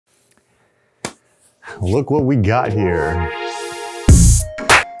look what we got here.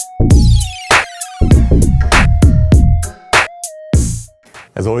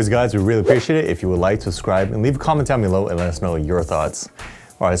 As always guys, we really appreciate it if you would like to subscribe and leave a comment down below and let us know your thoughts.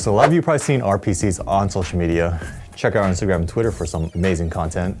 Alright, so a lot of you probably seen our PCs on social media. Check out our Instagram and Twitter for some amazing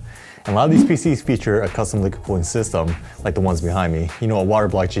content. And a lot of these PCs feature a custom liquid cooling system like the ones behind me. You know, a water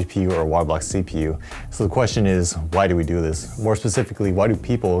block GPU or a water block CPU. So the question is, why do we do this? More specifically, why do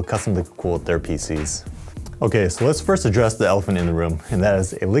people custom liquid cool their PCs? Okay, so let's first address the elephant in the room, and that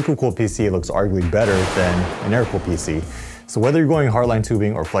is a liquid cooled PC looks arguably better than an air cooled PC. So whether you're going hardline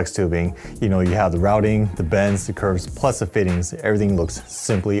tubing or flex tubing, you know, you have the routing, the bends, the curves, plus the fittings, everything looks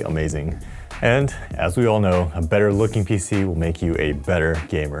simply amazing. And as we all know, a better looking PC will make you a better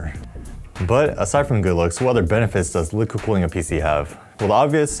gamer. But aside from good looks, what other benefits does liquid cooling a PC have? Well, the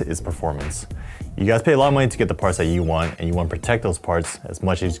obvious is performance. You guys pay a lot of money to get the parts that you want, and you want to protect those parts as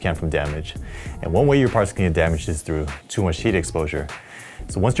much as you can from damage. And one way your parts can get damaged is through too much heat exposure.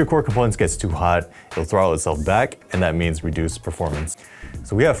 So once your core components gets too hot, it'll throttle itself back, and that means reduced performance.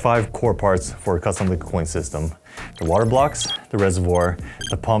 So we have 5 core parts for a custom liquid cooling system: the water blocks, the reservoir,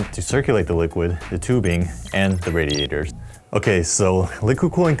 the pump to circulate the liquid, the tubing, and the radiators. Okay, so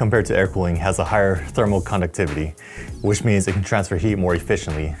liquid cooling compared to air cooling has a higher thermal conductivity, which means it can transfer heat more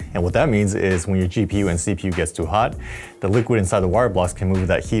efficiently. And what that means is when your GPU and CPU gets too hot, the liquid inside the water blocks can move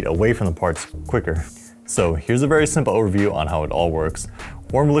that heat away from the parts quicker. So here's a very simple overview on how it all works.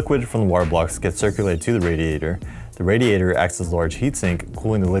 Warm liquid from the water blocks gets circulated to the radiator. The radiator acts as a large heat sink,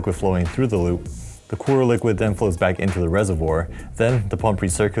 cooling the liquid flowing through the loop. The cooler liquid then flows back into the reservoir. Then the pump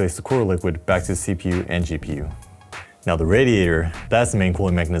recirculates the cooler liquid back to the CPU and GPU. Now the radiator, that's the main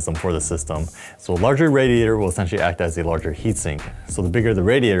cooling mechanism for the system. So a larger radiator will essentially act as a larger heat sink. So the bigger the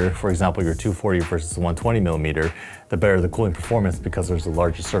radiator, for example your 240 versus 120 millimeter, the better the cooling performance because there's a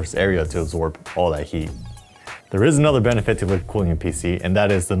larger surface area to absorb all that heat. There is another benefit to liquid cooling a PC, and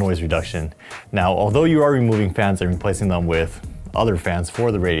that is the noise reduction. Now, although you are removing fans and replacing them with other fans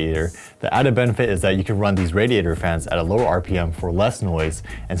for the radiator, the added benefit is that you can run these radiator fans at a lower RPM for less noise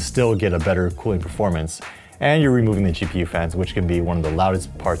and still get a better cooling performance. And you're removing the GPU fans, which can be one of the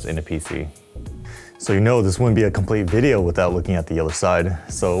loudest parts in a PC. So you know this wouldn't be a complete video without looking at the other side.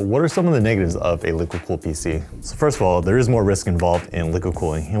 So what are some of the negatives of a liquid cooled PC? So first of all, there is more risk involved in liquid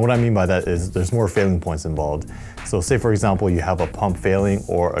cooling. And what I mean by that is there's more failing points involved. So say for example, you have a pump failing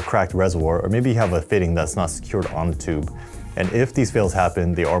or a cracked reservoir, or maybe you have a fitting that's not secured on the tube. And if these fails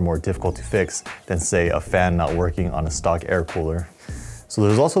happen, they are more difficult to fix than say a fan not working on a stock air cooler. So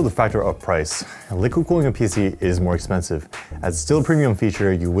there's also the factor of price. Liquid cooling a PC is more expensive. As it's still a premium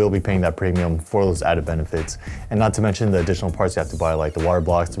feature, you will be paying that premium for those added benefits. And not to mention the additional parts you have to buy like the water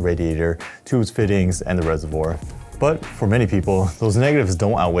blocks, the radiator, tubes, fittings, and the reservoir. But for many people, those negatives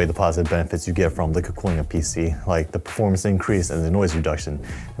don't outweigh the positive benefits you get from liquid cooling a PC, like the performance increase and the noise reduction.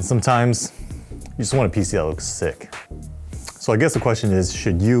 And sometimes you just want a PC that looks sick. So I guess the question is,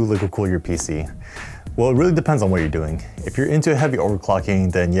 should you liquid cool your PC? Well, it really depends on what you're doing. If you're into heavy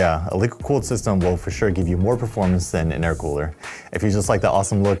overclocking, then yeah, a liquid cooled system will for sure give you more performance than an air cooler. If you just like the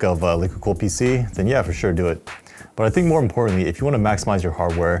awesome look of a liquid cooled PC, then yeah, for sure do it. But I think more importantly, if you want to maximize your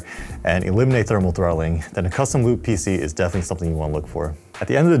hardware and eliminate thermal throttling, then a custom loop PC is definitely something you want to look for. At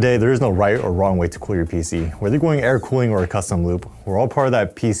the end of the day, there is no right or wrong way to cool your PC. Whether you're going air cooling or a custom loop, we're all part of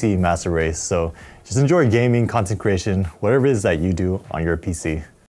that PC master race. So just enjoy gaming, content creation, whatever it is that you do on your PC.